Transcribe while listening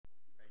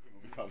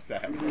Top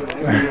Sam.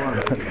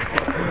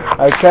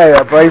 Okay,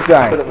 brace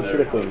I on.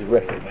 should have thought it was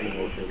records.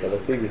 But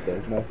I see you say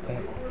it's nice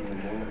pen.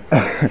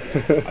 I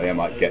think I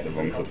might get the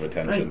wrong sort of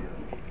attention.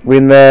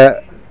 When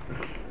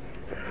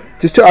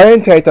just to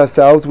orientate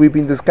ourselves, we've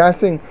been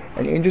discussing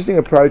an interesting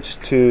approach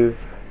to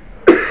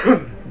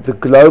the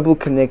global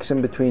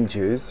connection between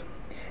Jews,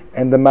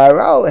 and the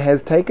Maharal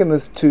has taken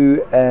this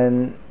to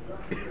an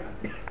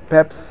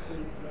perhaps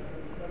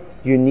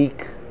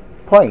unique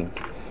point.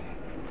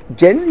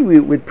 Generally, we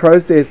would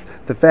process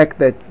the fact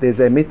that there's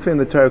a mitzvah in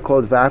the Torah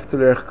called V'ahavta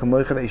l'orecha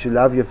kamocha, that you should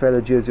love your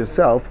fellow Jew as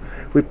yourself.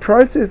 We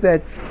process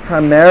that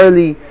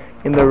primarily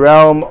in the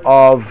realm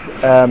of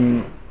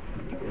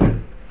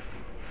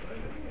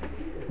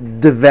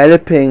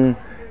developing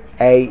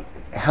a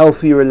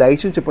healthy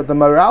relationship. What the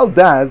Maharal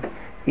does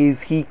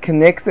is he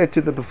connects that to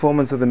the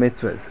performance of the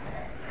mitzvahs,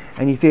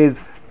 and he says,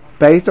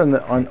 based on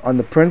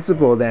the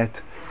principle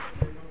that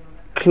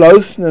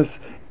closeness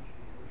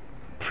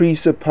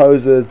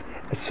presupposes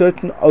a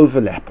certain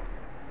overlap.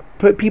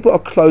 People are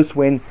close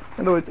when,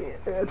 in other words,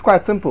 it's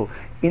quite simple.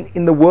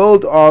 In the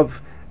world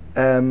of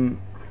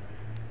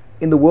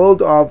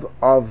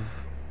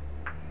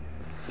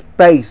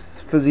space,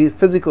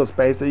 physical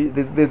space, so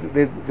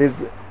there's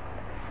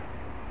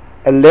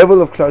a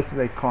level of closeness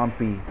that can't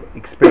be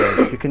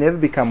experienced. You can never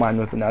become one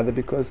with another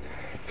because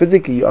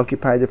physically you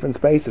occupy different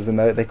spaces and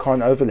they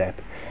can't overlap.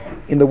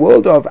 In the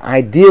world of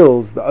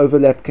ideals, the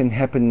overlap can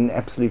happen in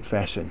absolute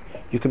fashion.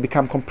 You can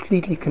become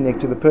completely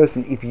connected to the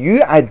person if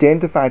you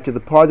identify to the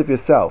part of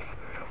yourself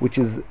which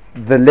is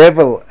the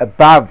level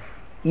above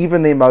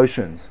even the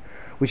emotions,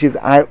 which is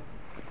I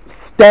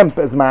stamp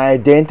as my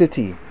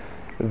identity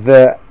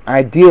the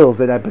ideals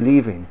that I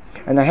believe in,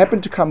 and I happen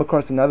to come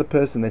across another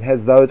person that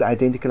has those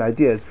identical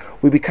ideas.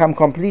 We become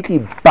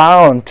completely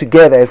bound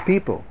together as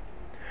people,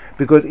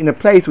 because in a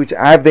place which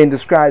I've then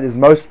described as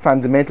most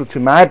fundamental to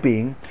my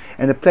being,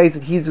 and a place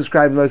that he's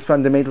described most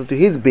fundamental to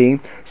his being,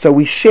 so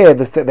we share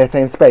that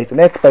same space, and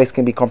that space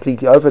can be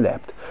completely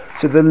overlapped.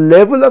 So the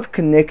level of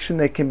connection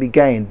that can be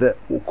gained,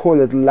 we'll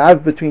call it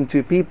love between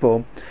two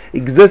people,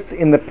 exists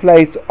in the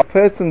place a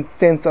person's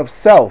sense of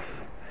self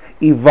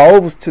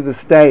evolves to the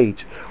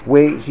stage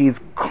where his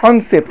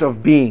concept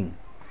of being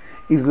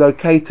is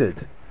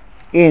located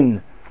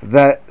in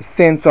the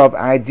sense of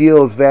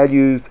ideals,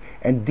 values,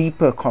 and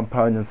deeper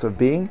components of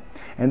being,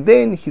 and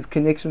then his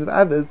connection with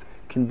others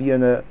can be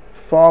on a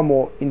far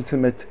more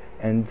intimate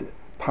and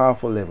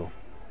powerful level.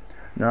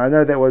 Now I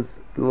know that was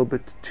a little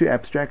bit too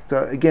abstract,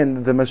 so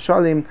again the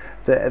mashalim,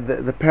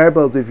 the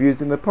parables we've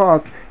used in the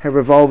past have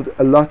revolved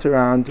a lot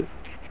around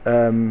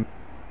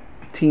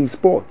team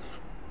sports,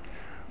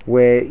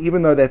 where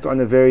even though that's on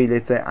a very,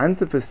 let's say,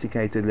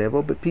 unsophisticated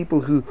level, but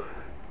people who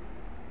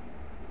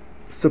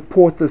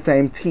support the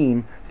same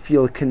team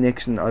feel a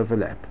connection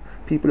overlap.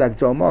 People like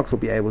Joel Marks will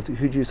be able to.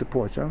 Who do you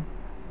support, Joe?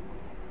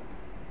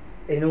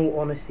 In all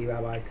honesty,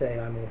 Rabbi, I say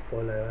I'm all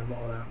follow. I'm not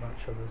all that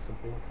much of a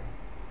supporter.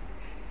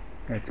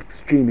 That's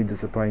extremely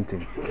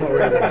disappointing.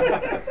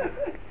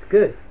 It's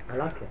good. I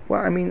like it.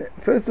 Well, I mean,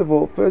 first of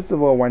all,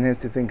 one has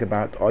to think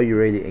about: are you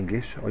really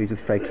English, or are you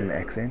just faking the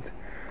accent?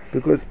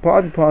 Because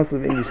part and parcel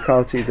of English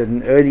culture is at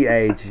an early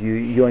age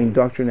you're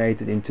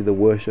indoctrinated into the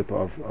worship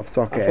of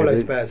soccer. I follow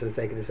Spurs for the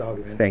sake of this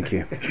argument. Thank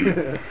you.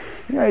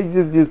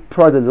 You just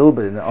prod a little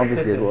bit, and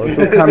obviously it'll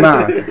come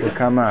out. It will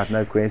come out,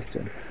 no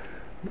question.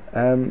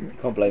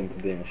 Can't blame him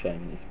for being ashamed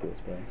when he supports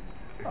Spurs.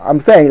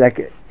 I'm saying,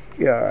 like,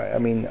 I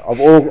mean,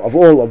 of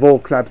all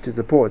clubs to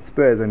support,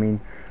 Spurs. I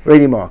mean,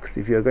 really, Marks,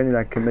 if you're going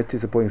to commit to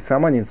supporting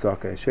someone in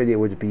soccer, surely it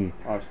would be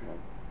Arsenal.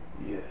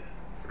 Yeah.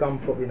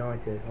 Scunthorpe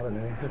United. I don't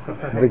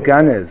know. The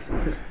Gunners.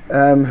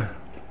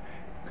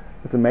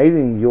 It's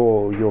amazing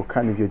your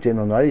kind of your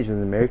general knowledge as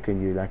an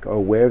American. You are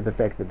aware of the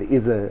fact that there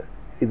is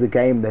a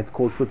game that's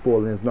called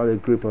football, and it's not a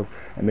group of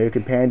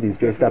American pansies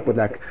dressed up with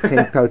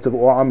 10 coats of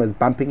armors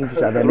bumping into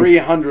each other.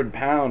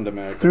 300-pound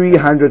American.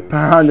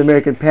 300-pound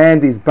American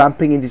pansies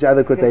bumping into each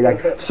other because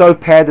they're so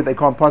padded they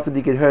can't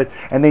possibly get hurt,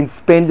 and then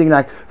spending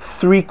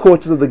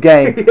 3/4 of the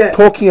game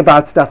talking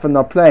about stuff and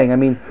not playing. I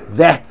mean,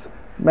 that's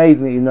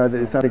amazing that you know that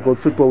there's something called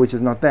football which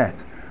is not that.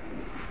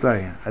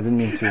 Sorry, I didn't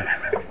mean to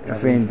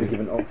offend. They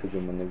given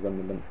oxygen when they run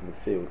the length of the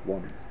field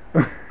once.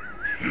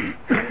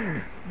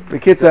 The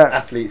kids are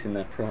athletes in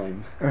their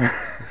prime.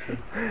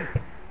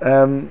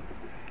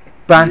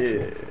 But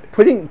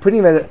putting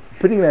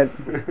that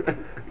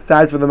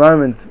aside for the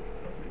moment,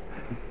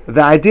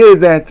 the idea is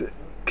that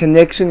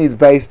connection is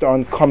based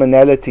on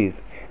commonalities,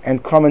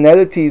 and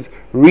commonalities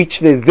reach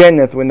their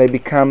zenith when they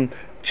become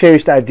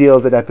cherished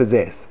ideals that I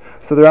possess.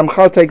 So the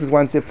Ramchal takes us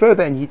one step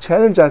further, and he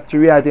challenged us to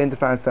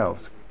re-identify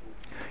ourselves.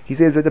 He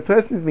says that a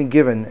person has been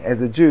given,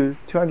 as a Jew,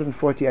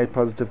 248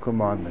 positive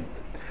commandments.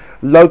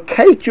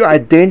 Locate your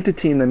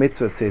identity in the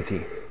mitzvah, says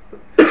he.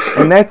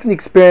 And that's an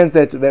experience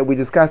that we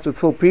discussed with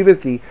Phil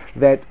previously,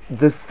 that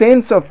the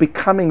sense of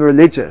becoming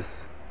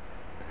religious,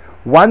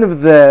 one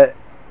of the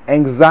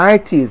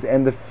anxieties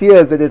and the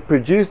fears that it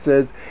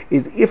produces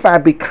is, if I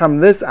become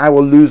this, I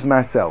will lose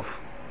myself.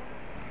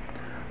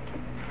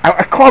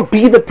 I can't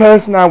be the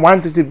person I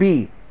wanted to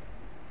be.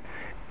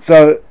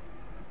 So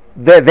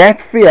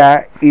that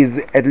fear is,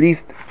 at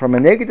least from a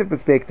negative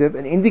perspective,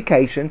 an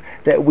indication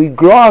that we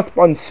grasp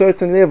on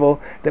certain level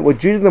that what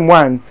Judaism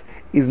wants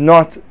is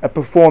not a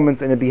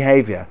performance and a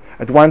behavior.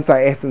 It wants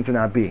our essence and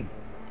our being.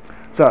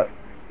 So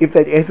if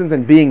that essence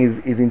and being is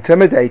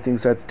intimidating,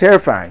 so it's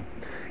terrifying.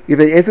 If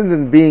that essence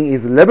and being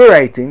is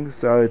liberating,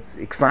 so it's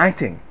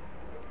exciting.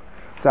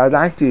 So I'd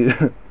like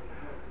to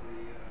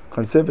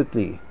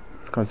conservatively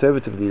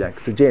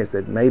suggest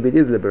that maybe it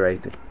is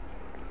liberating.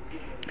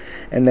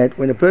 And that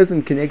when a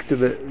person connects to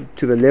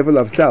the level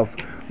of self,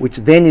 which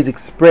then is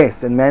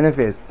expressed and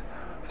manifest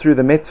through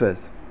the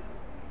mitzvahs,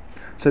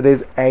 so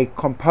there's a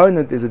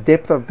component, there's a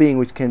depth of being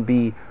which can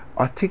be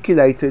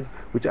articulated,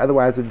 which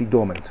otherwise would be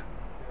dormant.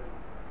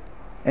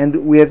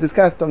 And we have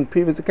discussed on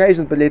previous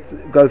occasions, but let's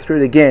go through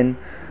it again,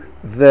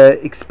 the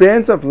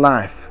experience of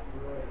life,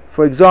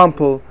 for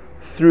example,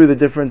 through the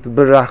different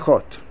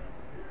berachot.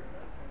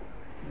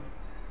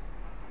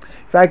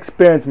 If I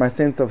experience my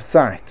sense of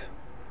sight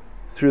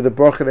through the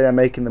bracha that I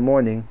make in the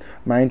morning,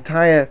 my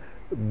entire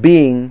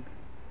being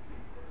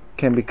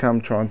can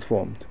become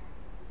transformed.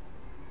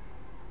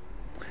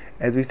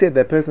 As we said,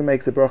 that person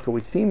makes a bracha,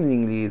 which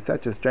seemingly is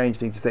such a strange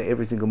thing to say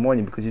every single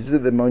morning, because you do it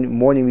the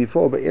morning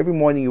before, but every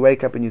morning you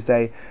wake up and you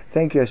say,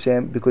 "Thank you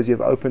Hashem, because you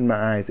have opened my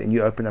eyes," and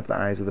you open up the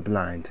eyes of the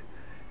blind.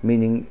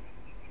 Meaning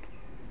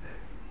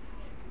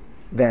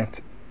that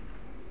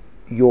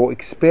your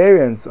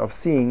experience of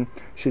seeing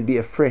should be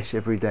afresh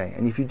every day.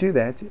 And if you do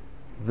that,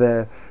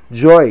 the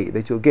joy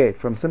that you'll get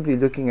from simply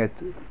looking at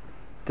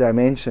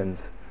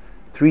dimensions,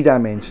 3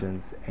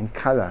 dimensions, and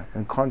color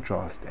and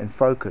contrast and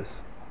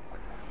focus,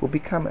 will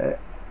become an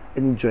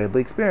enjoyable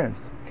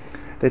experience.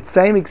 That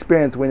same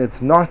experience, when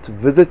it's not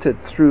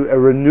visited through a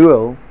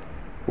renewal,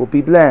 will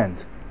be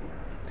bland.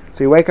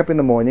 So you wake up in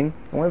the morning,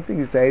 and one of the things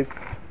you say is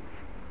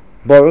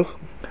Baruch.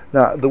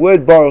 Now the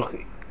word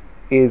Baruch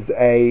is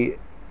a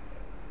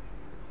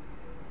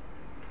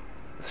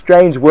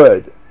strange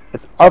word.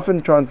 It's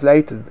often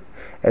translated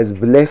as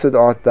blessed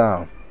art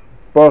thou.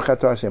 Baruch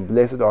atah Hashem,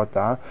 blessed art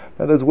thou.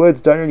 Now those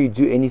words don't really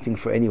do anything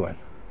for anyone.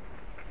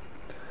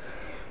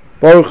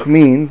 Baruch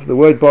means, the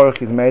word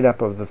Baruch is made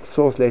up of the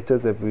source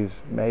letters that we've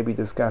maybe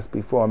discussed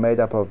before, made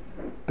up of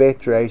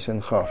Bet, Resh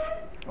and Chof,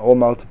 all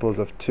multiples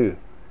of 2.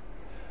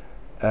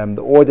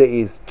 The order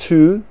is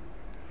 2,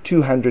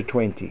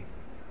 220,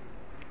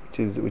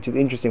 which is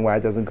interesting why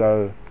it's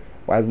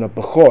not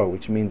Bechor,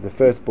 which means the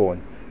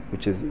firstborn,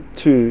 which is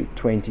 2,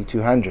 20,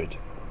 200.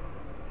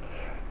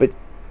 But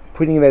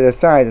putting that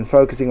aside and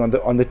focusing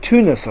on the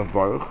two-ness of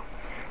Baruch,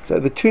 so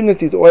the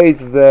two-ness is always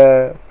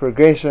the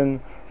progression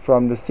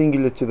from the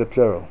singular to the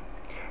plural,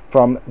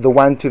 from the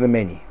one to the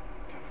many.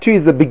 2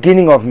 is the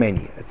beginning of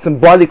many. It's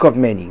symbolic of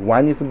many.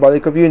 1 is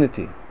symbolic of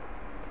unity.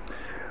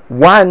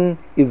 1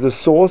 is the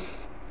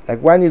source,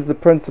 like 1 is the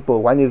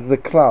principle, 1 is the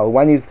klal,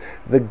 1 is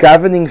the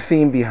governing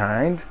theme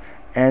behind,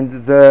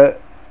 and the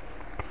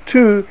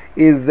 2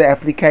 is the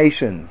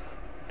applications.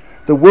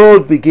 The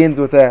world begins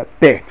with a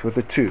bet, with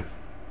a 2.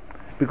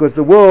 Because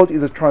the world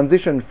is a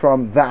transition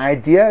from the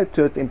idea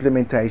to its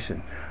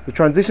implementation. The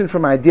transition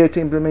from idea to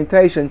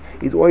implementation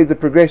is always a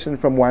progression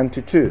from 1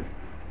 to 2.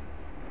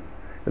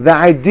 The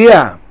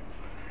idea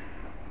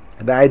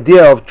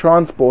of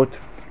transport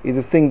is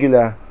a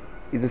singular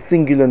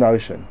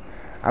notion.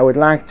 I would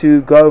like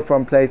to go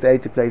from place A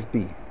to place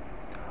B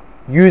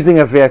using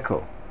a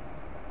vehicle.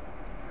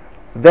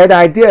 That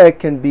idea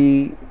can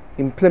be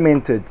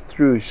implemented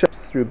through ships,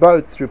 through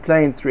boats, through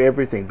planes, through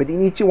everything. But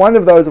in each one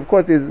of those, of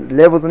course, there's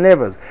levels and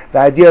levels. The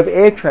idea of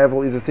air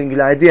travel is a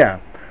singular idea.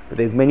 But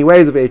there's many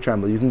ways of air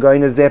travel. You can go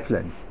in a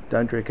Zeppelin,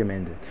 don't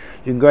recommend it.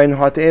 You can go in a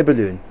hot air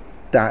balloon,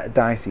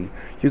 dicey.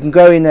 You can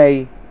go in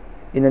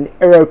an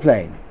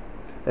aeroplane.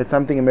 That's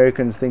something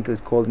Americans think is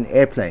called an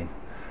airplane.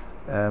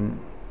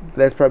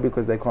 That's probably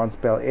because they can't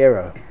spell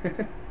aero.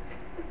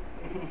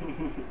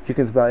 You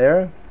can spell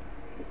aero?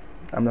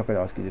 I'm not going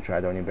to ask you to try,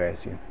 don't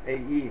embarrass you.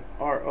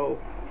 A-E-R-O.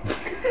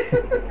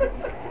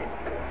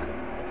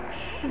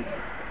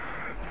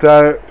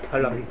 So I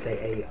love you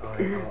say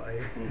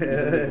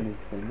A-I-R-O.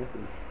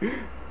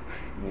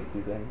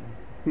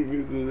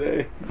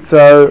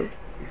 So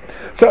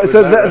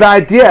the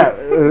idea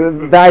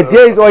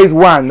is always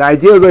one. The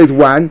idea is always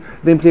one.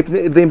 The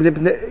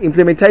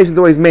implementation is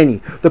always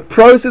many. The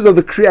process of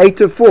the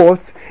creative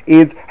force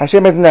is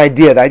Hashem has an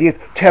idea. The idea is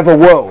to have a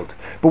world.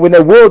 But when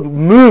the world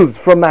moves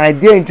from the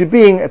idea into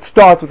being, it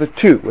starts with a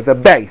 2, with a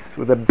base,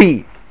 with a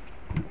B.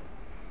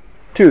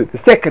 2, the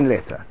second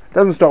letter. It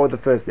doesn't start with the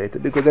first letter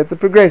because that's a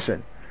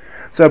progression.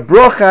 So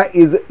bracha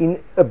is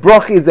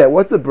that.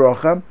 What's the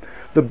bracha?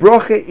 The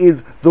bracha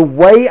is the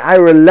way I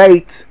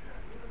relate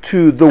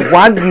to the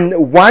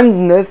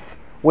oneness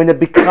when it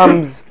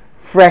becomes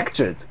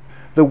fractured.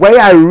 The way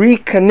I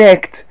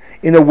reconnect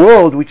in a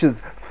world which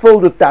is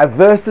filled with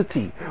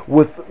diversity,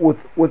 with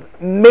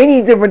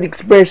many different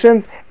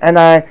expressions, and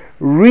I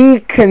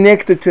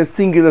reconnect it to a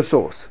singular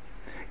source.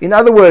 In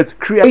other words,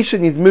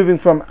 creation is moving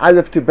from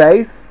Aleph to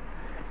base,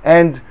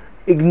 and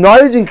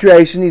acknowledging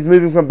creation is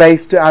moving from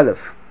base to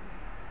Aleph,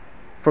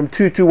 from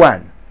 2 to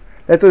 1.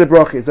 That's what a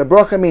bracha is. A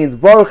bracha means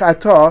Baruch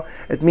Atah.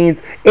 It means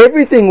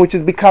everything which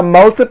has become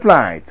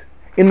multiplied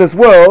in this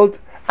world,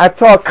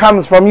 Atah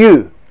comes from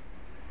you.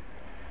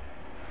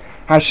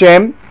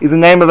 Hashem is the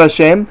name of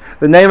Hashem.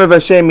 The name of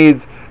Hashem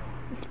is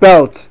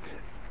spelt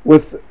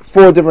with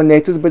 4 different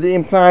letters, but it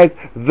implies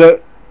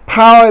the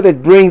power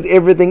that brings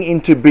everything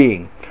into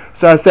being.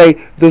 So I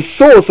say the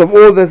source of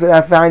all this that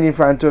I find in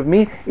front of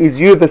me is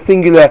you, the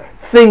singular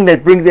thing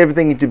that brings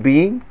everything into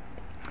being.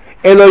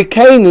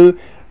 Elokeinu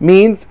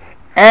means,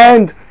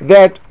 and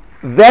that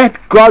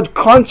God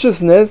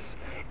consciousness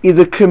is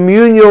a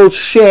communal,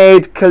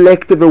 shared,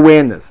 collective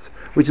awareness,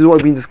 which is what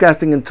we've been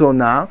discussing until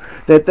now.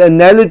 That the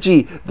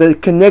analogy, the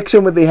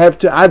connection that we have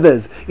to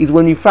others, is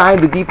when we find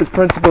the deepest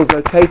principles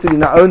located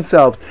in our own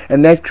selves,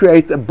 and that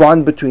creates a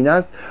bond between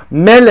us.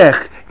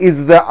 Melech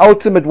is the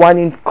ultimate one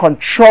in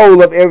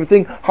control of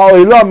everything.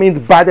 Ha'olam means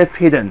but it's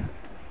hidden.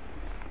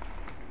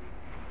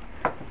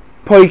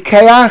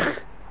 Poikeach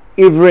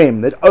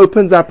Ivrim, that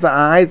opens up the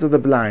eyes of the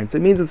blind. So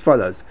it means as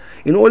follows.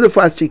 In order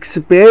for us to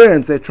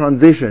experience that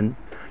transition,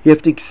 you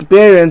have to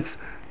experience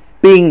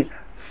being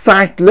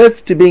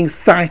sightless to being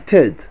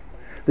sighted.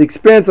 The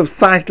experience of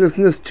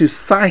sightlessness to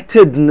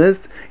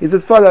sightedness is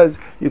as follows.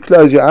 You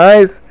close your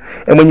eyes,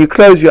 and when you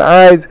close your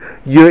eyes,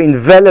 you're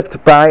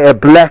enveloped by a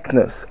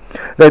blackness.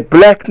 That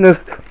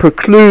blackness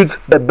precludes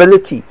the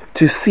ability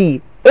to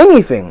see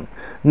anything,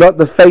 not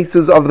the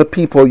faces of the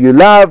people you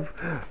love,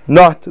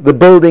 not the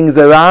buildings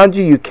around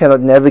you. You cannot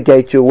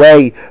navigate your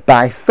way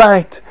by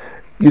sight.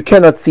 You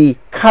cannot see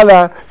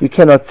color, you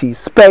cannot see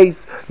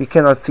space, you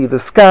cannot see the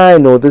sky,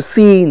 nor the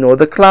sea, nor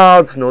the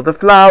clouds, nor the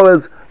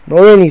flowers,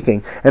 nor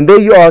anything. And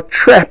there you are,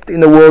 trapped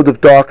in a world of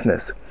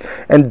darkness.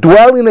 And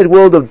dwell in that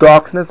world of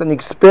darkness and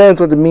experience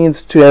what it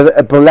means to have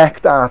a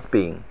blacked out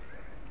being.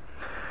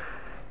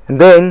 And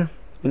then,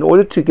 in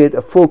order to get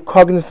a full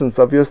cognizance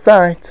of your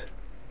sight,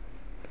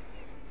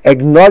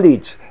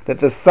 acknowledge that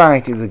the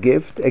sight is a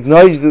gift,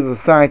 acknowledge that the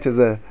sight is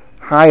a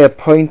higher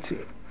point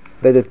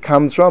that it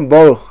comes from.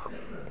 Baruch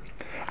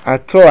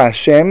Ato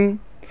Hashem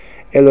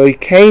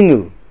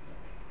Elokeinu.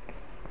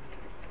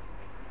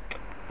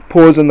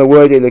 Pause on the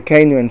word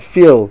Elokeinu and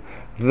feel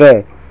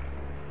the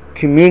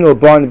communal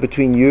bond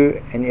between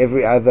you and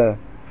every other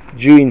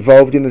Jew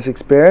involved in this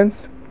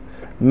experience.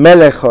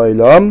 Melech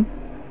Haolam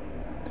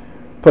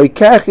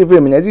Poikeach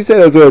Ivrim. And as you say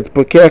those words,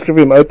 Poikeach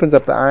Ivrim opens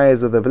up the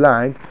eyes of the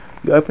blind.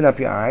 You open up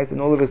your eyes, and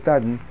all of a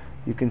sudden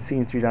you can see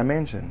in 3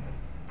 dimensions,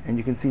 and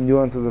you can see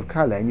nuances of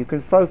color, and you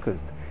can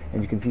focus,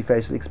 and you can see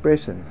facial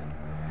expressions,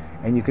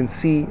 and you can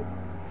see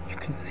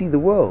the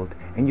world,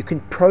 and you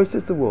can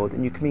process the world,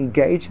 and you can be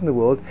engaged in the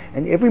world,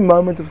 and every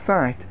moment of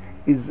sight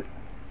is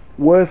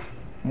worth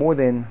more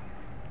than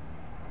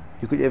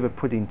you could ever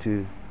put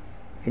into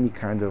any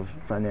kind of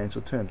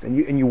financial terms, and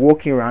you're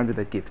walking around with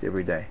that gift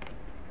every day.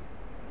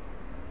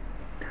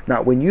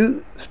 Now, when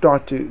you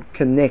start to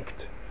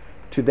connect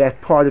to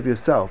that part of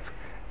yourself,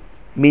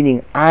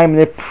 meaning I'm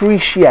an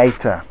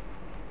appreciator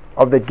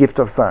of that gift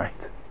of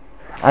sight.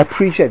 I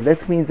appreciate it.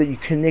 That means that you're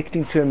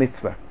connecting to a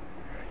mitzvah.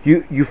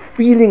 You're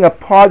feeling a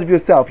part of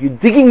yourself. You're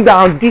digging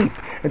down deep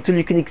until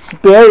you can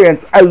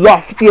experience a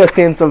loftier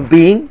sense of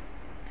being.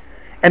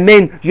 And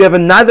then you have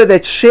another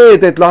that shares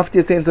that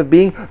loftier sense of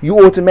being.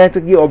 You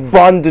automatically are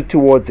bonded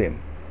towards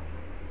him.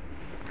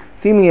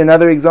 Seemingly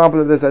another example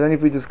of this, I don't know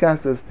if we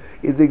discussed this,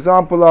 is the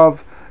example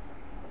of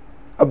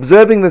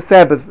observing the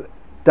Sabbath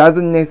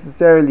doesn't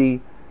necessarily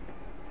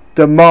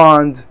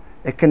demand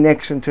a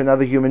connection to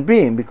another human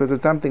being, because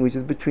it's something which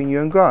is between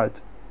you and God.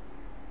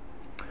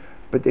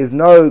 But there's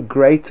no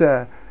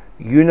greater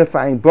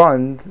unifying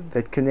bond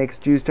that connects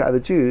Jews to other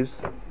Jews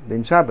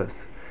than Shabbos,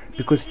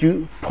 because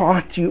you're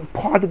part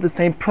of the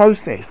same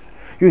process.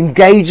 You're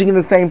engaging in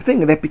the same thing,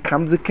 and that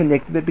becomes a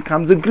connector, that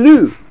becomes a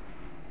glue.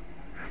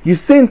 You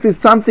sense there's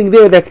something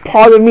there that's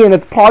part of me and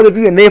it's part of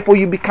you, and therefore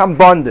you become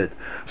bonded.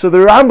 So the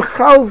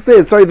Maharal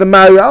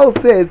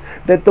says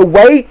that the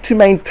way to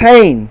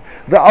maintain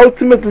the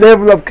ultimate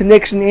level of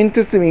connection and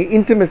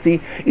intimacy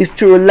is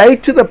to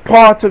relate to the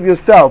part of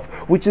yourself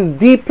which is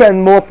deeper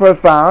and more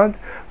profound.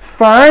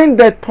 Find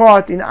that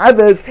part in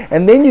others,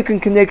 and then you can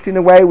connect in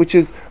a way which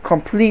is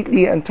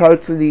completely and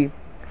totally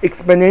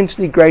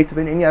exponentially greater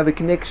than any other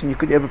connection you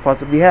could ever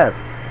possibly have.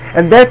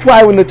 And that's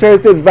why when the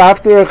Torah says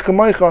V'ahavta l'recha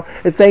kamocha,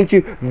 it's saying to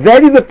you,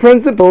 that is a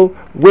principle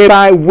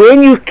whereby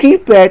when you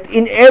keep that,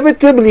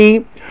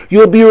 inevitably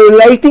you'll be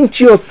relating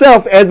to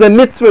yourself as a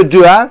mitzvah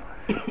doer,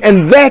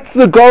 and that's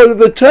the goal of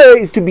the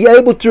Torah, is to be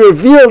able to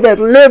reveal that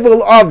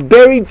level of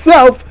buried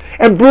self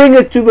and bring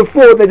it to the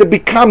fore, that it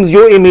becomes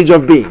your image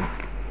of being.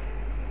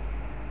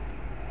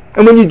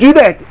 And when you do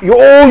that,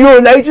 all your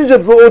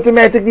relationships will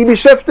automatically be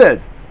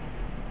shifted.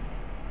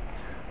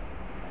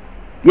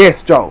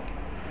 Yes, Joel.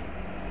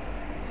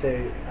 So,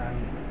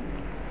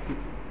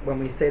 when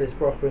we say this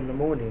bracha in the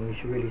morning, we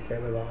should really say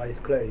it with our eyes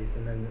closed,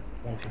 and then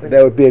once we finish,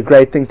 That would be a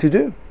great thing to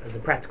do as a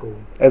practical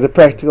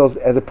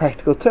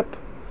practical tip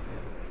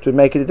to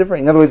make it a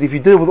difference. In other words, if you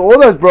do it with all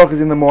those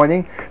brachas in the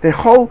morning, the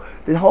whole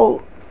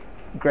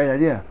great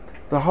idea.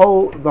 The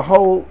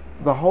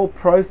whole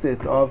process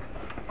of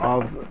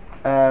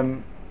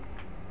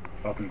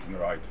Up and to the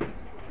right.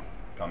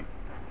 Come.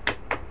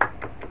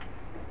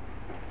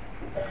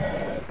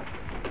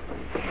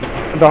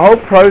 The whole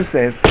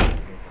process,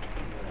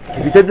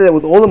 if you did that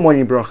with all the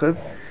morning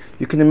brachas,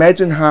 you can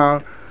imagine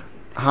how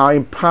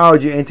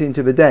empowered you enter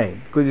into the day,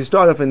 because you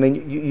start off and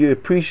then you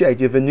appreciate,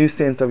 you have a new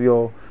sense of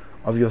your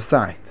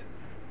sight,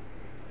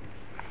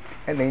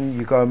 and then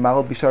you go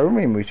Mal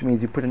Bisharumim, which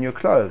means you put on your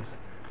clothes, so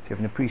you have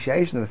an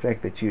appreciation of the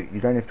fact that you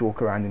don't have to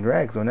walk around in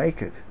rags or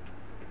naked.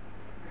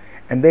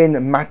 And then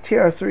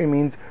Matir Asuri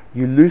means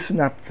you loosen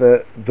up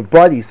the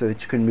body so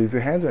that you can move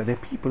your hands around. There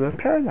are people who are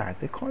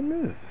paralyzed, they can't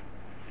move,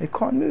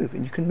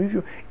 and you can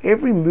move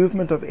every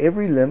movement of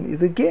every limb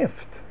is a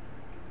gift.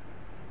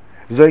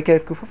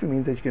 Zoikev Kufufi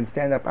means that you can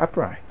stand up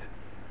upright.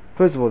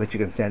 First of all, that you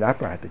can stand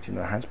upright, that you're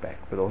not a hunchback,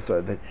 but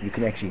also that you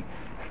can actually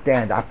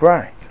stand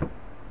upright. You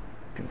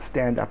can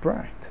stand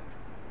upright.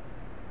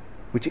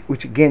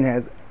 Which again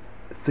has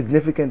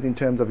significance in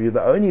terms of you're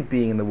the only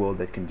being in the world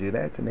that can do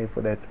that, and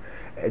therefore that's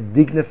a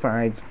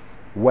dignified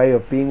way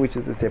of being, which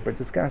is a separate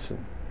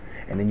discussion.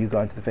 And then you go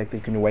into the fact that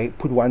you can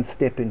put one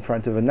step in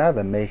front of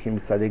another, mechim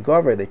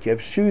tzadegavra, that you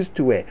have shoes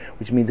to wear,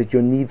 which means that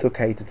your needs are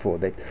catered for,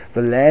 that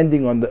the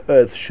landing on the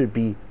earth should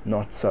be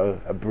not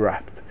so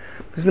abrupt.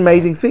 It's an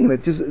amazing thing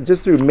that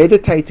just through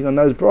meditating on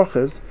those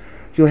brachas,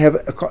 you'll have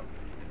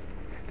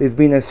there's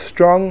been a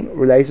strong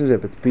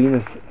relationship.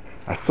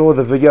 I saw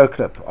the video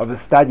clip of a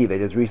study that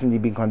has recently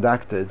been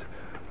conducted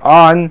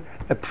on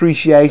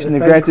appreciation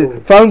and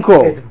gratitude. Phone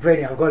call. It's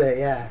brilliant, I've got it,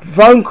 yeah.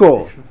 Phone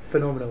call. It's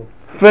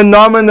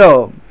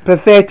Phenomenal.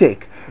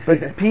 Pathetic.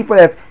 But people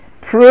have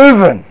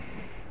proven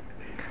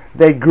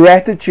that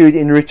gratitude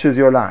enriches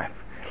your life.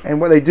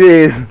 And what they do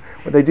is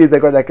they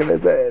got like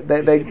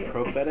they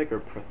prophetic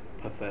or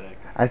pathetic?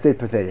 I said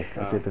pathetic.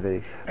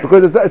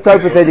 Because it's so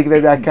pathetic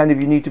that kind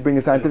of you need to bring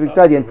a scientific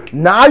study, and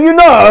now you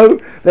know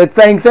that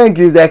saying thank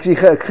you is actually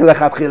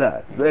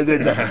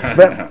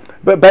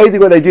but basically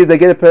what they do is they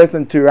get a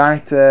person to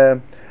write a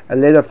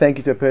letter of thank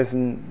you to a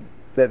person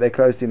that they're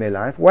close to in their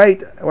life.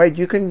 Wait,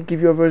 you can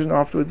give your version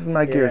afterwards. This is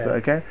my girsa,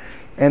 okay?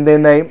 And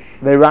then they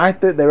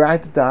write it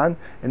down,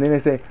 and then they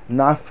say,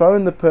 now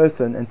phone the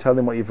person and tell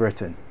them what you've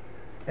written.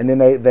 And then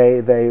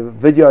they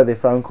video their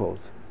phone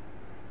calls.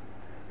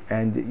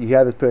 And you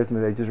hear this person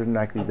that they've just written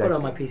like these. I've got it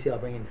on my PC, I'll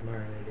bring it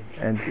tomorrow maybe.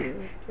 And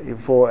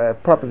for a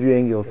proper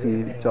viewing, you'll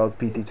see Charles'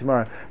 PC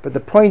tomorrow. But the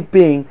point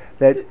being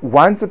that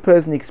once a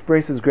person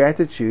expresses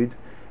gratitude,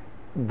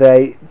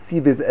 they see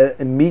there's an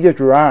immediate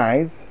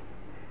rise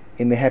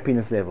in their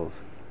happiness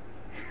levels.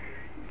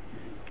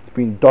 It's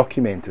been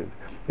documented.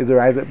 There's a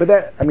rise, but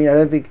I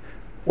don't think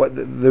what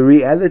the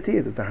reality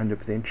is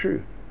 100%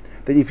 true.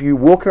 That if you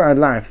walk around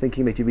life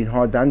thinking that you've been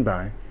hard done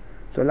by,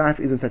 so life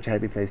isn't such a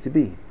happy place to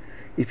be.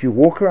 If you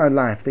walk around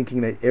life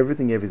thinking that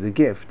everything you have is a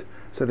gift,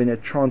 so then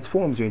it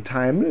transforms your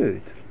entire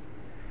mood.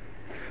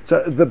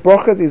 So the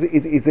brachas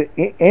is an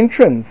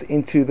entrance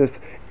into this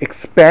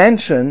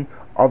expansion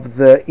of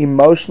the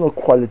emotional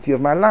quality of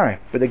my life.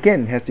 But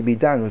again, it has to be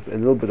done with a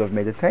little bit of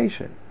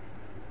meditation,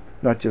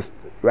 not just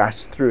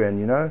rush through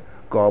and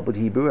garbled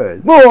Hebrew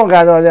words.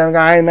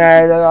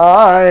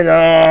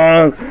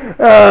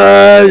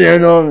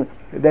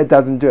 That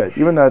doesn't do it.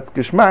 Even though it's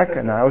geschmack,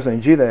 and I also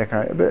enjoy that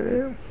kind of. But,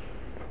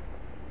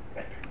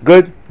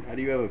 good. How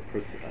do you have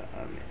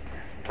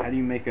how do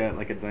you make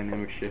a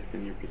dynamic shift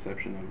in your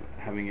perception of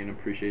having an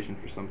appreciation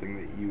for something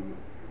that you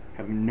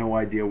have no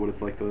idea what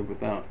it's like to live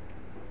without?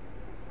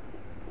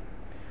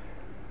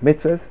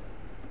 Mitzvahs,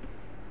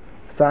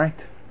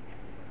 sight.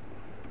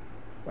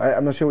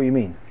 I'm not sure what you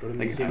mean. Go to the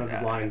Museum of the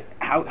Blind.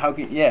 How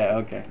can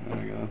okay? There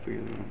we go. That's a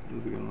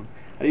good one.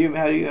 How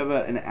do you have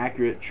an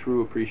accurate,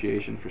 true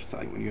appreciation for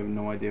sight when you have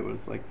no idea what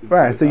it's like to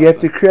right? So you have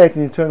to create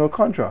an internal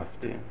contrast.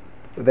 Yeah.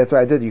 That's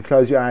what I did. You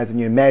close your eyes and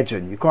you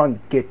imagine. You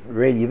can't get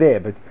really there,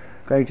 but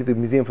going to the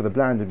Museum for the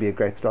Blind would be a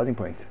great starting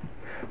point.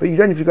 But you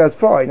don't have to go as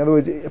far. In other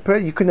words,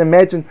 you can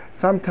imagine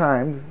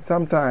sometimes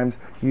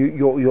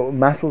your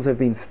muscles have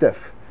been stiff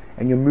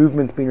and your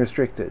movement's been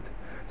restricted.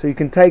 So you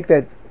can take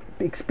that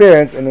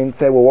experience and then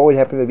say, well, what would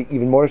happen if it be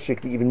even more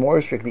restricted,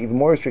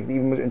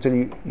 until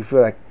you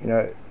feel like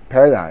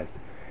paralyzed,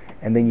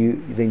 and then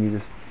you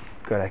just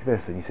go like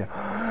this and you say,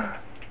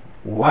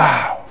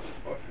 wow.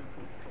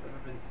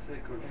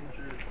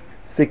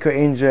 Sick or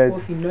injured. Or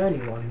if you know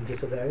anyone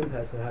just of their own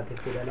personal how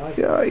difficult their life.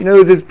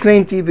 Yeah, there's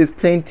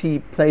plenty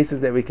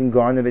places that we can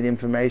garner that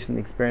information,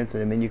 experience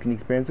it, and then you can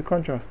experience a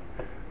contrast.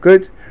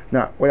 Good.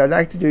 Now, what I'd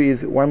like to do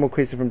is one more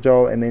question from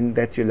Joel, and then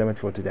that's your limit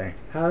for today.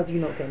 How do you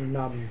not get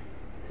numb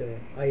to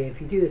it?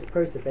 If you do this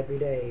process every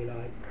day,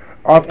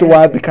 after a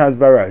while it becomes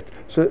barot.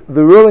 So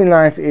the rule in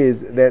life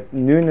is that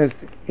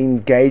newness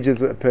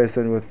engages a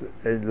person with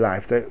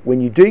life. So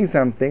when you're doing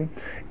something,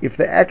 if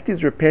the act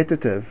is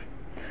repetitive,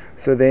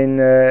 so then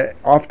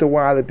after a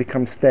while it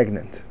becomes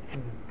stagnant.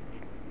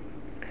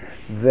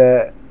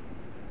 The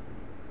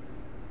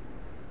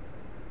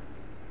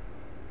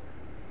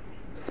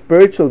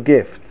spiritual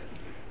gift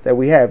that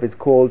we have is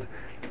called,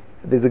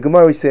 there's a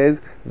Gemara which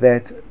says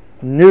that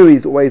new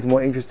is always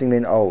more interesting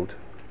than old,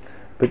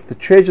 but the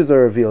treasures are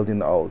revealed in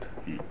the old.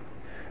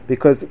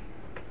 because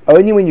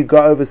only when you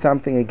go over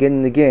something again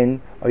and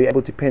again are you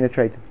able to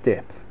penetrate its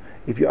depth.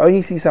 If you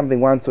only see something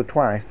once or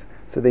twice,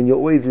 so then you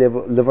always live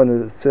on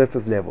the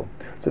surface level.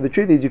 So the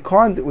truth is, you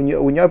can't, when you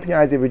open your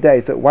eyes every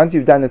day, so once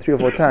you've done it 3 or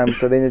 4 times,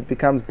 so then it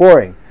becomes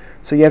boring.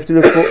 So you have to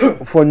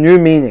look for new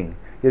meaning.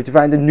 You have to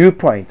find a new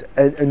point,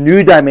 a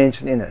new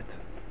dimension in it.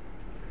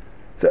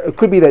 So it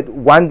could be that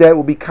one day it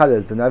will be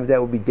colors, another day it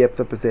will be depth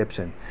of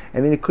perception.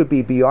 And then it could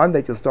be beyond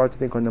that, you'll start to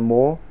think on a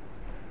more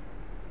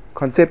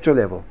conceptual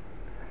level.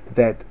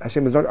 That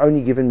Hashem has not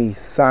only given me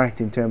sight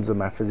in terms of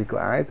my physical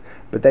eyes,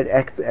 but that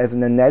acts as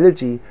an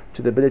analogy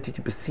to the ability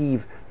to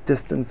perceive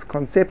distance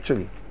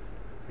conceptually.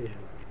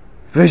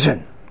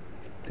 Vision,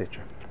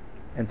 etc.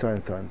 And so on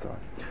and so on and so on.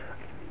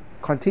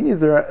 Continues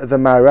the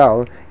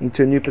Maharal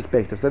into a new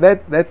perspective. So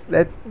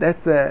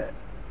that's a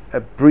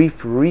brief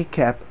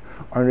recap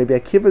on Rabbi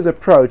Akiva's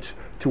approach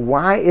to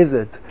why is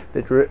it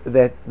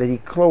that he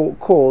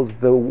calls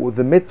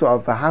the mitzvah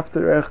of v'ahavta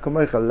l'reach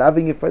kamocha,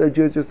 loving your fellow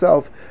Jew as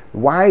yourself.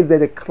 Why is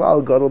that a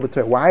klal gadol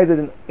b'Torah? Why is it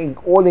an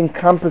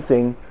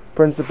all-encompassing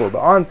principle? The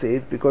answer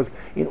is because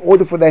in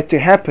order for that to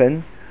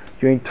happen,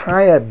 your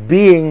entire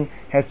being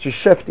has to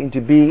shift into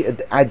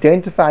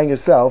identifying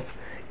yourself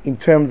in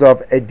terms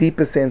of a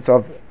deeper sense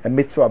of a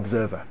mitzvah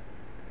observer.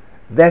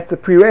 That's a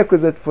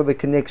prerequisite for the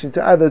connection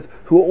to others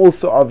who are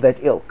also of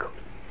that ilk.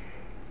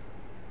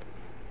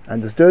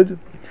 Understood?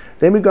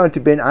 Then we go into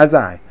Ben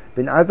Azai.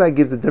 Ben Azai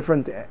gives a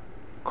different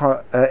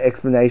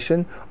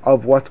explanation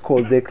of what's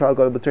called the klal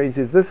gadol b'Torah. He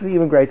says this is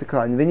even greater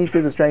klal, and then he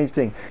says a strange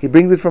thing. He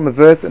brings it from a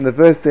verse, and the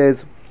verse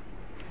says,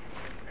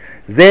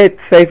 Zet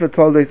Sefer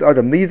Toldos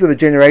Adam. These are the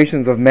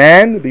generations of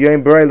man.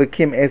 B'yom borei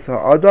Elokim es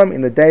ha'adam.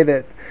 In the day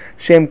that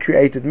Shem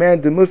created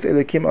man, Demus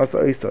Elokim asa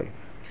oisoi.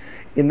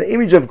 In the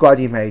image of God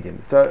He made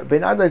him. So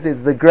Ben Azai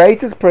says the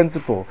greatest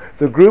principle,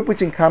 the group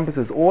which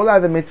encompasses all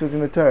other mitzvahs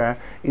in the Torah,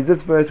 is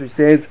this verse which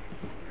says,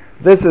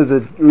 this is a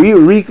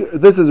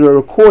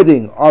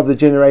recording of the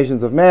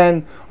generations of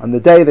man on the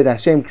day that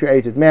Hashem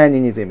created man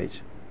in His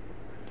image.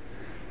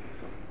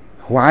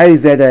 Why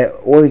is that an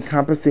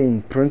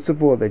all-encompassing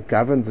principle that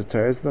governs the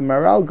Torah? So the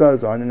Maharal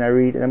goes on, and I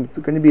read, and it's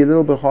going to be a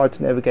little bit hard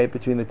to navigate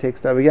between the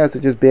text over here, so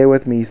just bear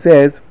with me. He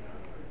says,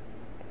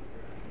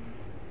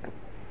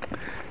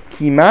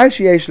 Kima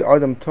sheyesh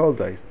l'adam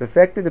toldos, the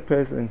fact that a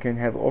person can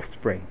have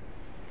offspring,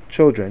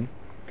 children,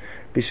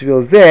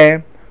 b'shvil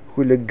zeh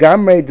hu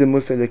legamrei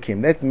demus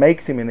elokim, that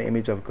makes him in the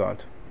image of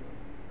God.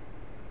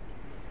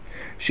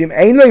 Shim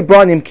ein lo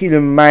ibanim ki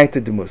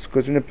l'mayta demus,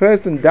 because when a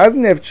person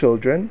doesn't have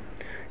children,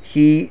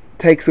 he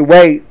takes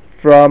away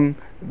from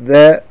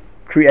the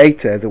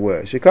creator, as it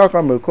were. Shekach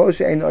amru kol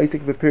she'ein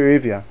oisik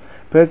b'perivia,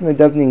 person that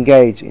doesn't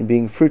engage in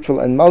being fruitful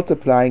and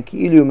multiplying,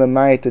 ki ilu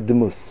mamayta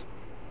demus.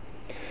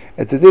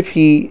 It's as if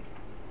he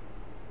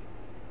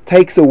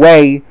takes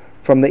away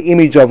from the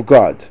image of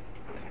God.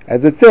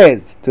 As it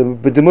says,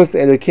 in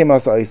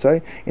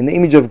the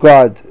image of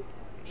God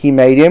He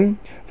made him,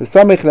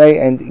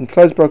 and in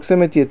close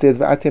proximity it says,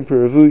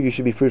 you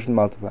should be fruitful and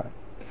multiply.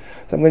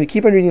 So I'm going to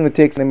keep on reading the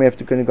text, and then we have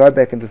to go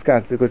back and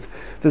discuss, because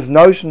this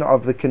notion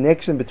of the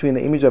connection between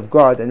the image of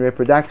God and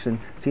reproduction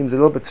seems a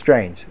little bit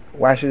strange.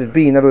 Why should it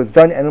be? In other words,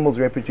 don't animals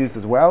reproduce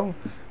as well?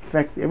 In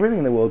fact, everything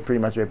in the world pretty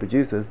much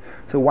reproduces.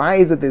 So why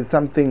is it there's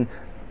something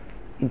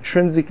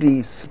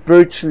intrinsically,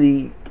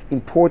 spiritually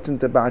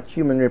important about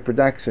human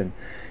reproduction?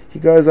 He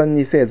goes on and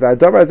he says,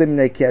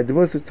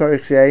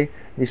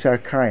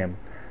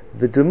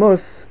 the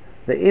demus,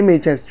 the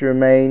image, has to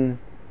remain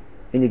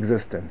in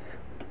existence.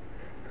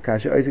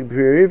 And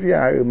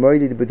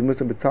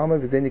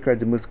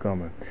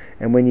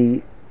when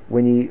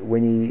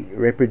he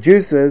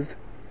reproduces,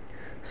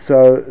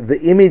 so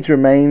the image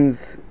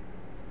remains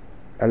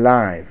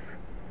alive.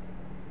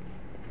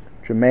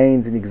 It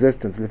remains in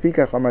existence. So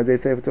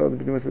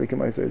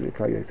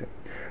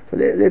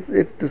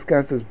let's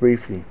discuss this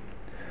briefly.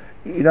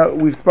 You know,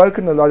 we've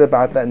spoken a lot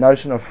about that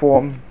notion of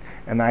form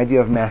and the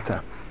idea of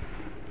matter.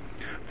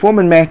 Form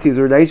and matter is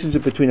a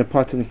relationship between a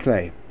pot and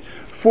clay.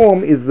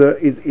 Form is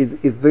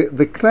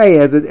the clay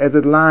as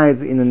it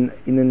lies in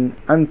an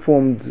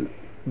unformed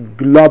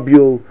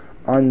globule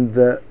on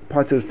the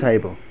potter's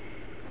table.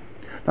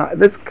 Now,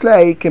 this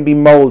clay can be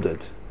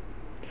molded.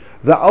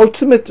 The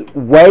ultimate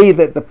way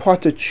that the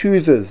potter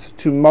chooses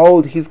to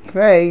mold his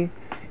clay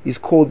is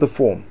called the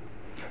form.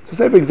 So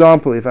say, for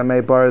example, if I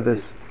may borrow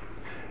this,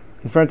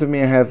 in front of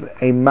me I have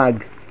a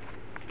mug.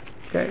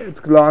 Okay, it's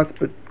glass,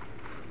 but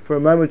for a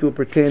moment we'll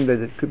pretend that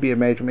it could be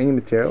made from any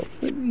material.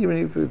 But even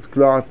if it's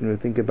glass, and we'll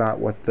think about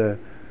what the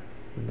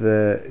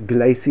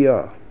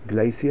glacier,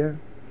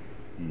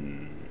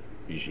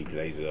 usually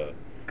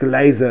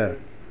glazer,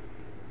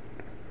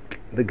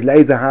 the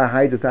glazer, how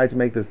I decided to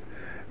make this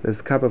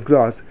cup of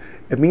glass,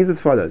 it means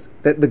as follows: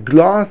 that the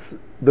glass,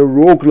 the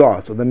raw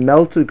glass or the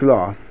melted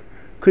glass,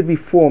 could be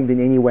formed in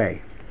any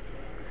way.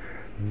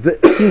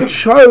 He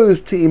chose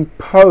to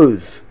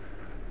impose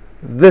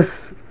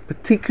this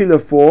particular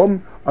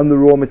form on the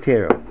raw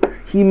material.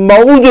 He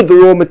molded the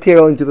raw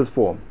material into this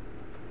form.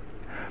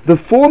 The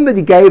form that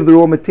he gave the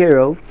raw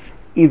material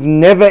is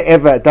never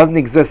ever, it doesn't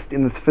exist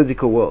in this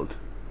physical world.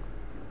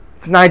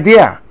 It's an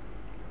idea.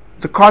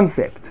 It's a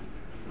concept.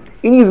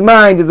 In his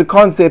mind is a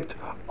concept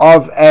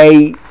of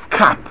a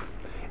cup,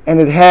 and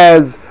it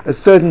has a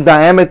certain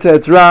diameter,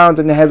 it's round,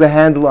 and it has a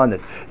handle on it.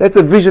 That's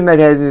a vision that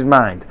he has in his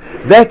mind.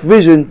 That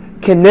vision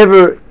can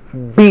never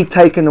be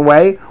taken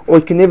away, or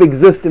it can never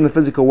exist in the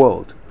physical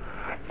world.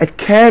 It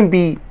can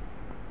be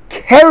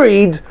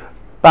carried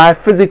by a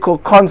physical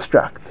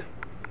construct,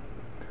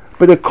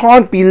 but it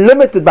can't be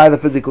limited by the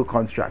physical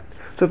construct.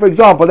 So, for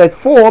example, that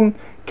form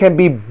can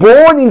be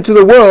born into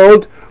the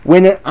world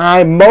when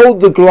I mold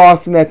the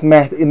glass in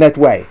that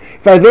way.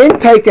 If I then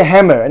take a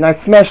hammer and I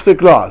smash the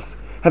glass,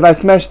 have I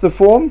smashed the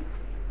form?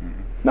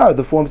 No,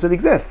 the form still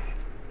exists.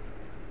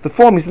 The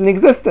form is in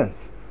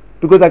existence,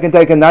 because I can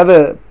take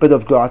another bit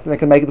of glass and I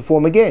can make the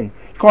form again.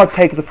 You can't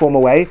take the form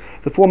away.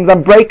 The form is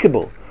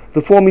unbreakable.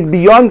 The form is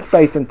beyond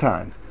space and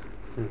time.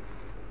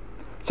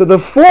 So the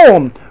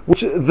form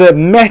which the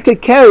matter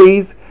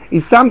carries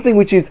is something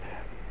which is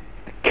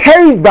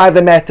carried by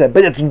the matter,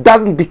 but it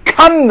doesn't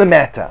become the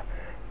matter.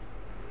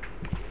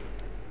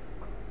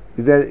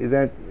 Is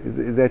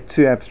that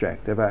too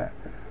abstract?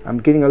 I'm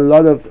getting a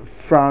lot of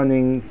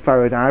frowning,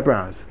 furrowed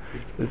eyebrows.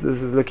 This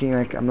is looking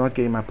like I'm not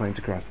getting my point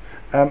across.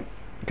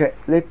 Okay,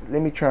 let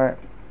me try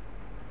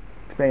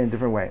explain in a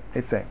different way.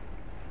 Let's say,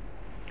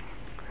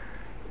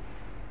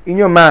 in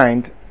your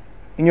mind,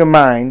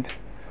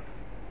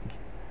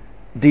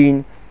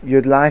 Dean,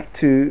 you'd like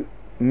to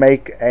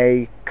make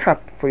a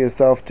cup for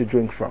yourself to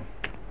drink from.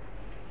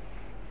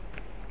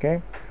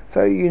 Okay,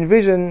 so you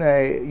envision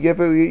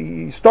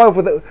you start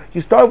with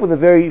a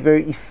very,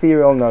 very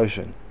ethereal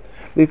notion.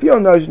 The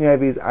ethereal notion you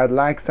have is, I'd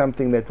like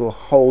something that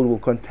will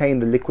contain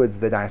the liquids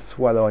that I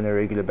swallow on a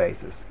regular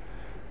basis.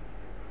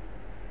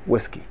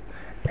 Whiskey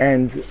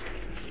and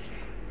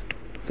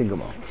single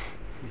malt,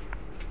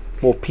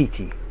 more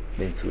peaty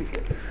than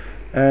sweet.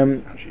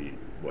 Actually,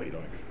 what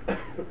you like.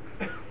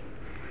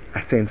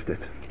 I sensed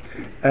it.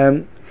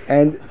 And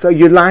so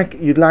you'd like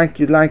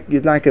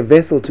a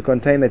vessel to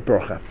contain that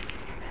brocha.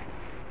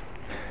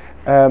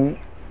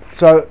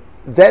 So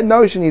that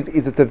notion is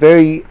it's a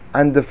very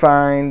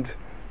undefined,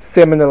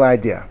 seminal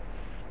idea.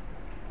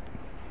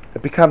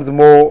 It becomes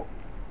more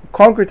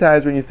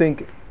concretized when you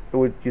think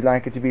you'd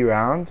like it to be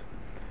round,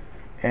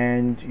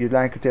 and you'd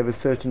like it to have a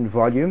certain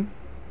volume,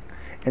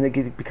 and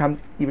it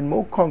becomes even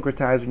more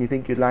concretized when you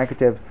think you'd like it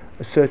to have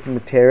a certain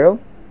material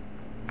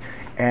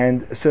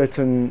and a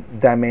certain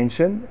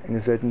dimension and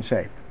a certain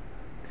shape.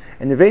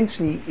 And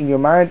eventually, in your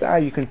mind's eye,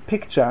 you can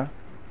picture,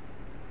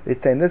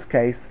 let's say in this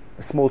case,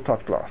 a small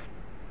tot glass.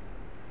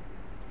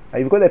 Now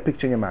you've got that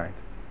picture in your mind.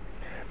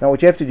 Now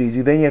what you have to do is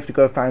you have to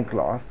go find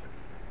glass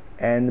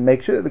and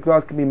make sure that the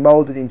glass can be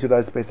molded into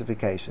those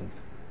specifications.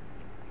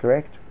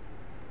 Correct?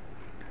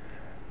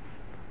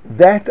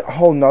 That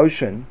whole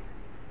notion,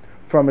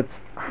 from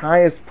its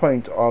highest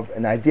point of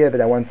an idea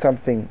that I want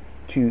something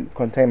to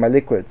contain my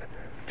liquids,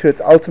 to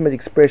its ultimate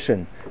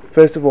expression,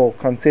 first of all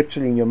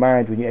conceptually in your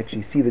mind when you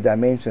actually see the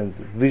dimensions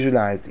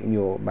visualized in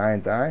your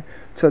mind's eye,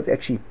 till it's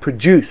actually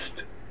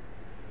produced,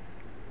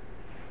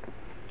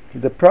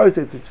 is a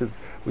process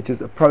which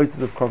is a process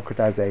of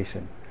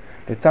concretization.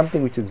 It's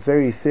something which is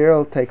very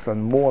ethereal, takes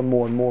on more and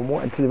more and more and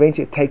more, until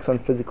eventually it takes on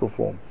physical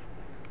form.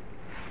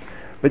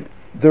 But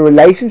the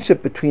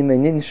relationship between the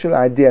initial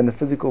idea and the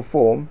physical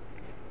form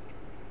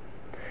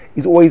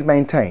is always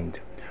maintained,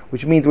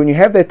 which means when you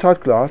have that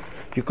tot glass,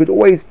 you could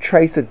always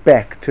trace it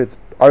back to its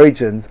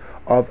origins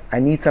of, I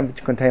need something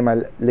to contain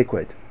my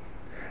liquid.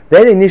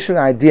 That initial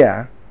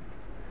idea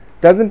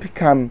doesn't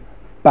become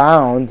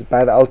bound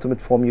by the ultimate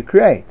form you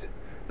create,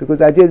 because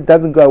the idea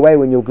doesn't go away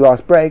when your glass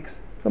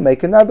breaks. You'll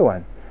make another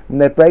one. When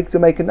that breaks,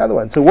 you'll make another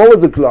one. So what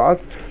was the glass?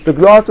 The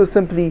glass was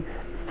simply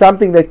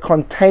something that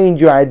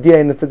contained your idea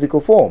in the physical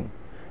form,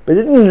 but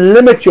it didn't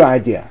limit your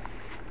idea.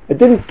 It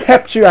didn't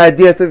capture your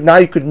idea so that now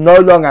you could no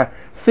longer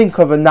think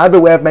of another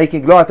way of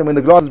making glass, and when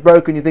the glass is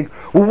broken you think,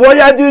 well, what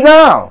do I do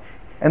now?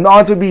 And the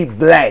answer would be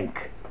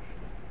blank.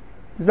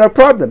 There's no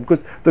problem,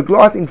 because the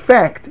glass in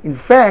fact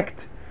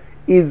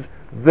is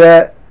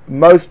the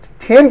most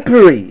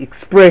temporary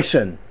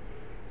expression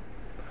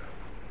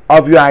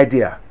of your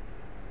idea.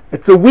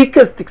 It's the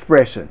weakest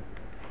expression.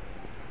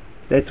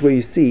 That's where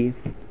you see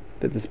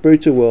that the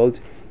spiritual world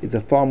is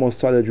a far more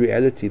solid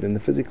reality than the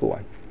physical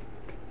one.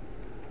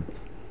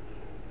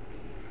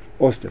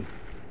 Austin.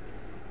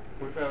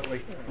 What about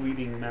like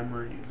fleeting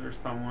memories, or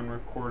someone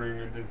recording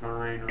a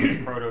design or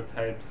a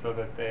prototype so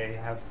that they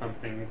have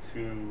something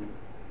to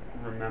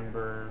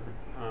remember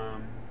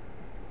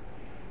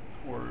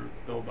or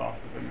build off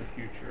of in the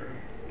future?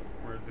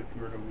 Whereas if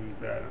you were to lose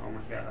that, oh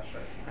my gosh,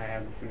 I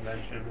had this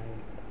invention,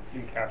 I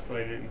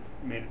encapsulated it and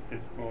made it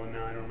physical, and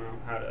now I don't know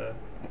how to.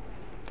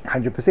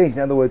 100%. In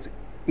other words,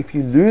 if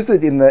you lose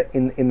it in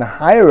the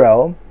higher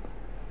realm,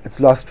 it's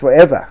lost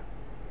forever.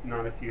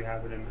 Not if you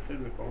have it in the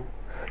physical.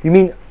 You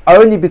mean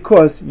only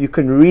because you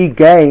can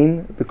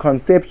regain the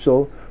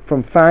conceptual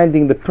from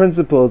finding the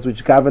principles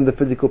which govern the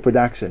physical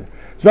production.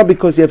 It's not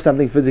because you have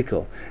something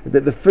physical.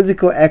 That the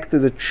physical acts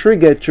as a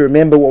trigger to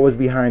remember what was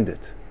behind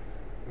it.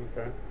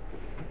 Okay.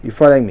 You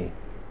following me?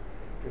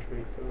 I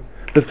think so.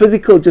 The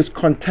physical just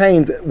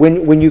contains,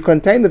 when you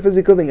contain the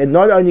physical thing, it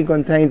not only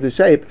contains the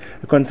shape,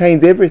 it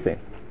contains everything.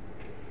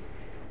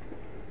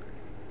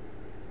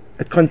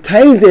 It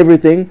contains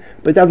everything,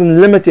 but doesn't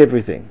limit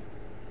everything.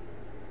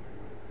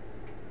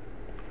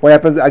 What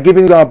happens? I'll give you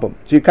an example.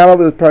 So you come up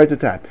with a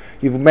prototype.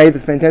 You've made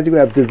this fantastic way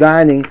of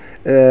designing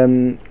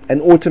an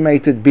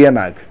automated beer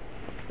mug.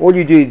 All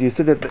you do is you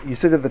sit at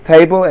the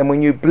table, and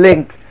when you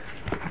blink,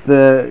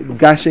 the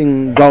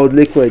gushing gold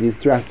liquid is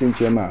thrust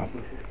into your mouth.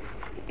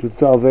 It would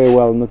sell very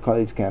well on the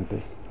college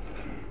campus.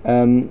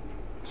 So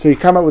you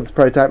come up with this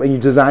prototype, and you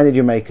design it,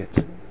 you make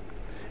it.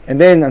 And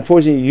then,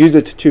 unfortunately, you use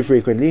it too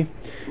frequently,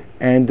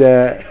 and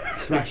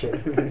Smash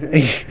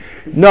it.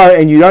 no,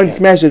 and you don't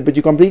smash it, but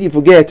you completely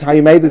forget how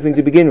you made this thing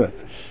to begin with.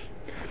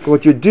 So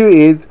what you'd do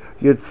is,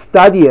 you'd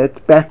study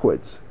it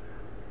backwards.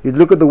 You'd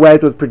look at the way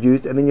it was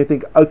produced, and then you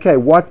think, okay,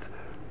 what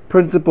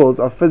principles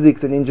of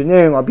physics and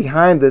engineering are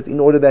behind this in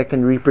order that I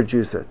can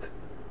reproduce it?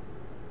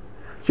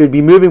 So you'd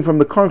be moving from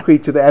the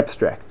concrete to the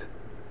abstract.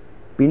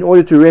 But in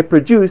order to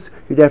reproduce,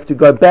 you'd have to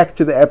go back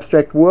to the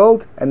abstract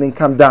world and then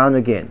come down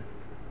again.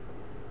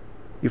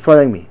 You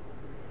following me?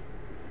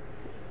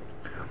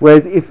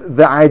 Whereas if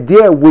the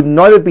idea would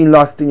not have been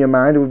lost in your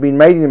mind, it would have been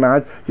made in your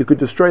mind, you could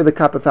destroy the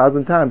cup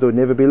 1,000 times, it would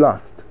never be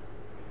lost.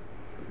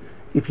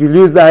 If you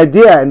lose the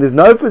idea and there's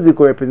no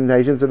physical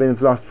representation, so then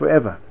it's lost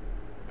forever.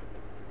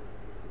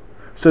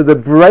 So the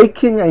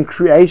breaking and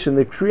creation,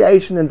 the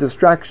creation and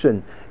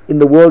destruction in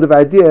the world of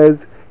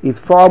ideas is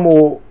far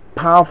more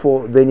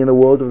powerful than in the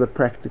world of the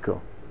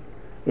practical.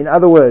 In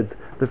other words,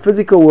 the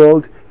physical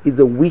world is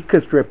the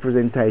weakest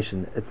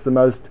representation. It's the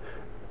most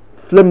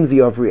flimsy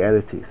of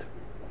realities.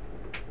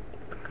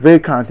 Very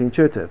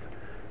counterintuitive,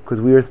 because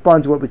we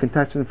respond to what we can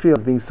touch and feel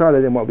as being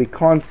solid, and what we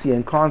can't see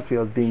and can't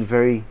feel as being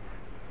very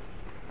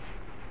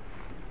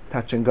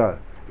touch and go.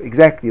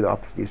 Exactly the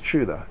opposite is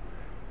true, though.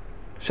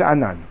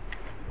 Sha'anan.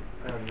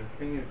 The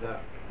thing is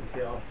that you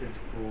say our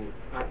physical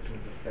actions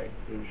affect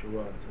spiritual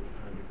world, so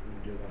how do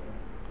we do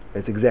that?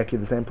 It's exactly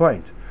the same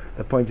point.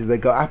 The point is they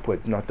go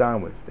upwards, not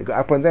downwards. They go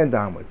upwards and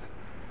downwards.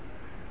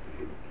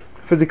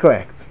 Physical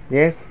acts,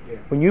 yes? Yeah.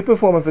 When you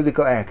perform a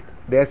physical act,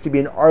 there has to be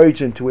an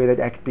origin to where that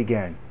act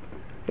began.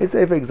 Let's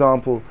say, for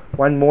example,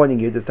 one morning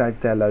you decide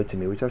to say hello to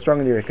me, which I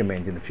strongly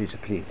recommend in the future,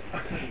 please.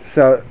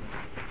 So,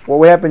 what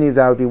will happen is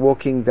I will be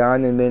walking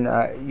down, and then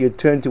you'd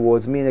turn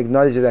towards me and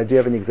acknowledge that I do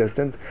have an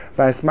existence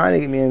by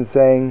smiling at me and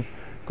saying,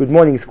 "Good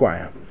morning,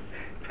 Squire."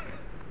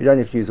 You don't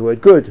have to use the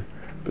word good,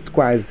 but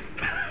Squires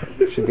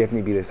should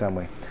definitely be there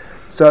somewhere.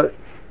 So,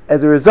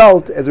 as a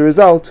result,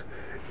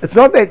 it's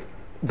not that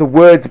the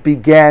words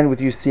began with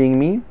you seeing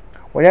me.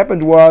 What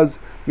happened was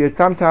you had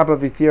some type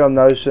of ethereal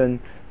notion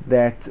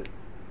that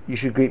you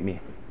should greet me.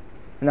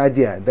 An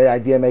idea. That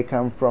idea may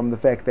come from the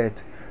fact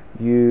that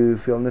you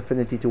feel an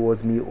affinity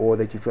towards me, or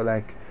that you feel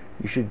like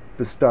you should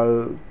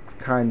bestow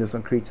kindness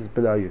on creatures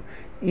below you.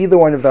 Either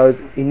one of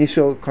those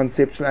initial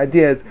conceptual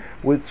ideas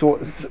would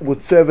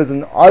serve as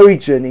an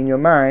origin in your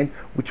mind,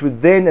 which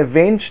would then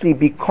eventually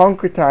be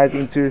concretized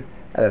into,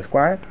 hello,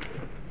 Squire.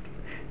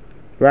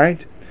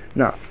 Right?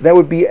 Now, that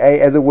would be,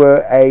 as it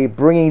were, a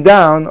bringing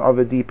down of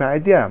a deeper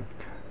idea.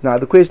 Now,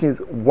 the question is,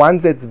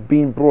 once it's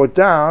been brought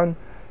down,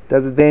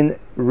 does it then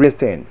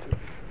reascend?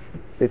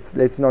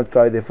 Let's not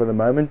go there for the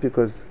moment,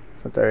 because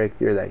it's not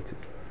directly related.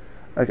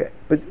 Okay,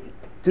 but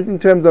just in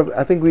terms of,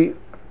 I think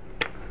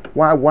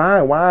why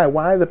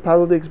the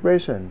puzzled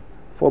expression?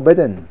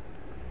 Forbidden.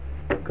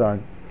 Go on.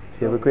 Do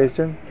you have a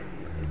question?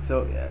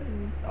 So,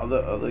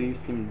 although you've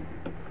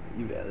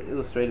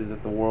illustrated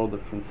that the world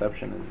of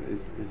conception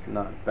is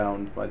not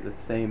bound by the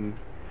same,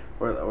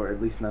 or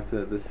at least not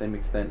to the same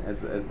extent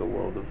as the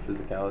world of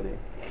physicality,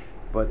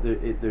 but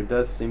there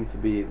does seem to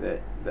be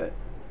that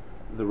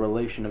the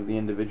relation of the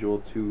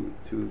individual to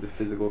the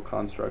physical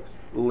constructs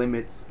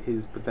limits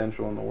his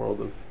potential in the world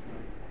of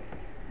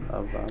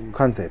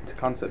concept.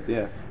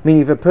 Yeah. I mean,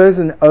 if a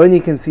person only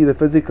can see the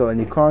physical and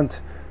he can't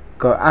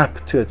go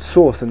up to its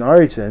source and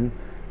origin,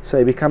 so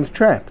he becomes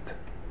trapped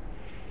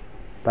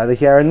by the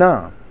here and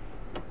now.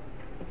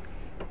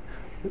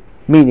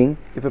 Meaning,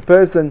 if a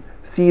person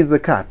sees the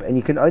cup and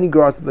he can only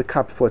grasp the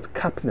cup for its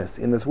cupness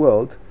in this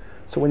world,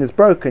 so when it's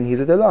broken, he's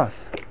at a loss.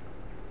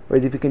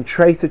 Whereas if you can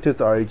trace it to its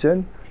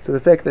origin, so the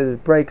fact that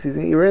it breaks is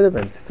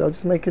irrelevant. So I'll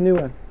just make a new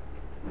one.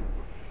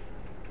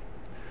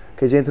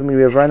 Okay, gentlemen,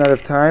 we have run out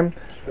of time.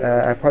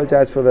 I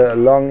apologize for the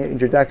long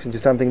introduction to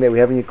something that we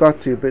haven't got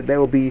to, but there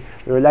will be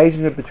the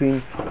relationship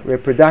between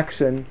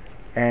reproduction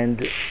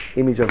and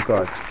image of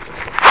God.